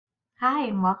Hi,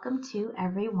 and welcome to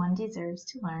Everyone Deserves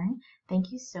to Learn.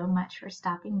 Thank you so much for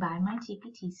stopping by my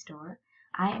TPT store.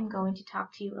 I am going to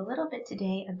talk to you a little bit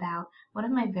today about one of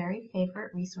my very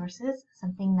favorite resources,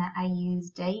 something that I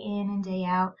use day in and day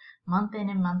out, month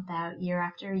in and month out, year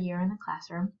after year in the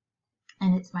classroom,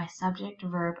 and it's my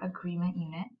subject-verb agreement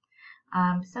unit.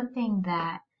 Something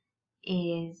that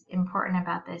is important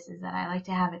about this is that I like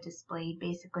to have it displayed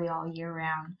basically all year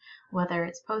round, whether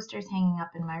it's posters hanging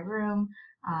up in my room,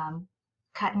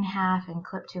 cut in half and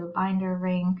clipped to a binder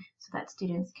ring so that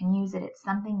students can use it. It's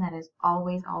something that is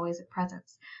always a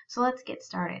presence. So let's get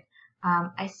started.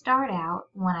 I start out,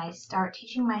 when I start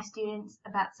teaching my students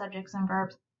about subjects and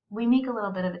verbs, we make a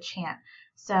little bit of a chant.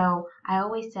 So I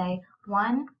always say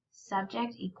 1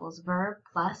 subject equals verb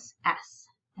plus S.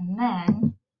 And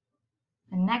then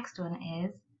the next one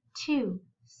is 2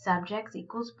 subjects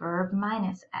equals verb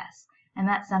minus S. And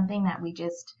that's something that we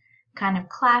just kind of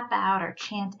clap out or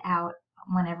chant out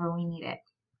whenever we need it.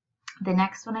 The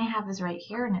next one I have is right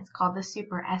here, and it's called the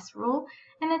Super S rule,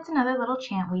 and it's another little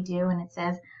chant we do, and it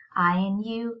says I and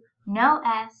you, no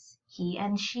S, he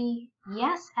and she,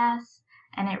 yes S,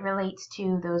 and it relates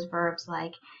to those verbs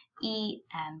like eat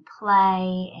and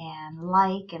play and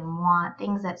like and want,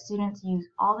 things that students use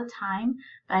all the time,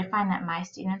 but I find that my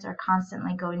students are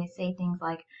constantly going to say things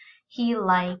like he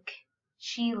like,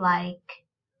 she like,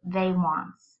 they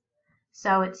wants.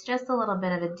 So it's just a little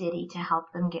bit of a ditty to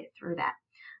help them get through that.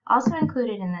 Also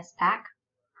included in this pack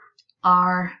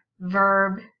are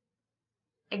verb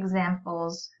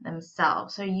examples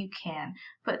themselves. So you can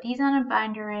put these on a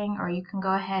binder ring, or you can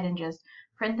go ahead and just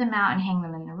print them out and hang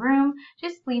them in the room.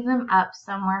 Just leave them up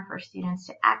somewhere for students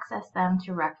to access them,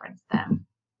 to reference them.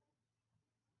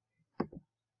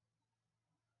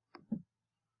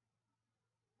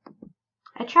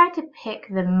 I tried to pick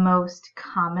the most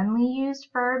commonly used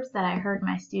verbs that I heard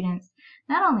my students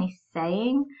not only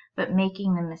saying, but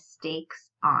making the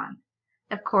mistakes on.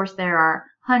 Of course, there are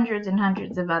hundreds and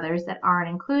hundreds of others that aren't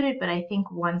included, but I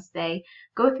think once they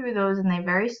go through those and they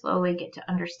very slowly get to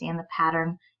understand the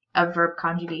pattern of verb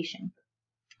conjugation.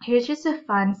 Here's just a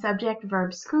fun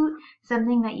subject-verb scoot,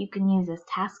 something that you can use as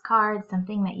task cards,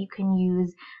 something that you can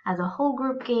use as a whole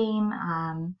group game.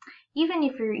 Even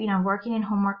if you're working in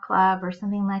homework club or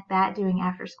something like that, doing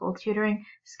after-school tutoring,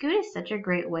 Scoot is such a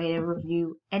great way to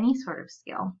review any sort of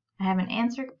skill. I have an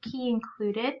answer key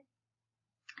included,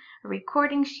 a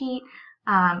recording sheet,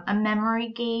 a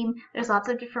memory game. There's lots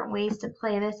of different ways to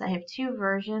play this. I have 2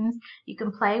 versions. You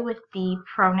can play with the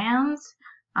pronouns,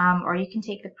 or you can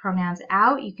take the pronouns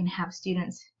out. You can have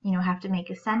students, have to make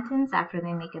a sentence after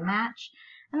they make a match.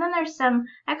 And then there's some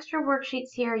extra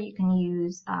worksheets here. You can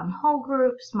use whole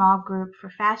group, small group for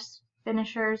fast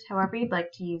finishers, however you'd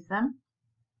like to use them.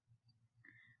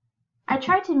 I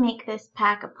tried to make this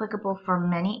pack applicable for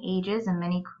many ages and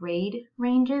many grade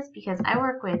ranges because I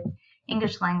work with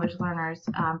English language learners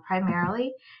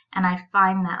primarily, and I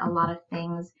find that a lot of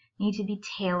things need to be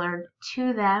tailored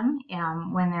to them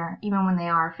even when they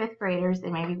are 5th graders. They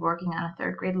may be working on a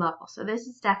 3rd grade level. So this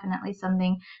is definitely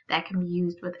something that can be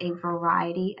used with a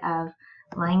variety of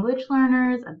language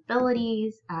learners,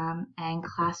 abilities, and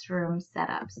classroom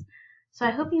setups. So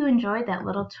I hope you enjoyed that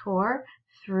little tour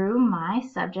through my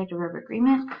subject-verb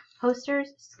agreement,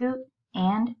 posters, Scoot,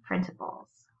 and printables.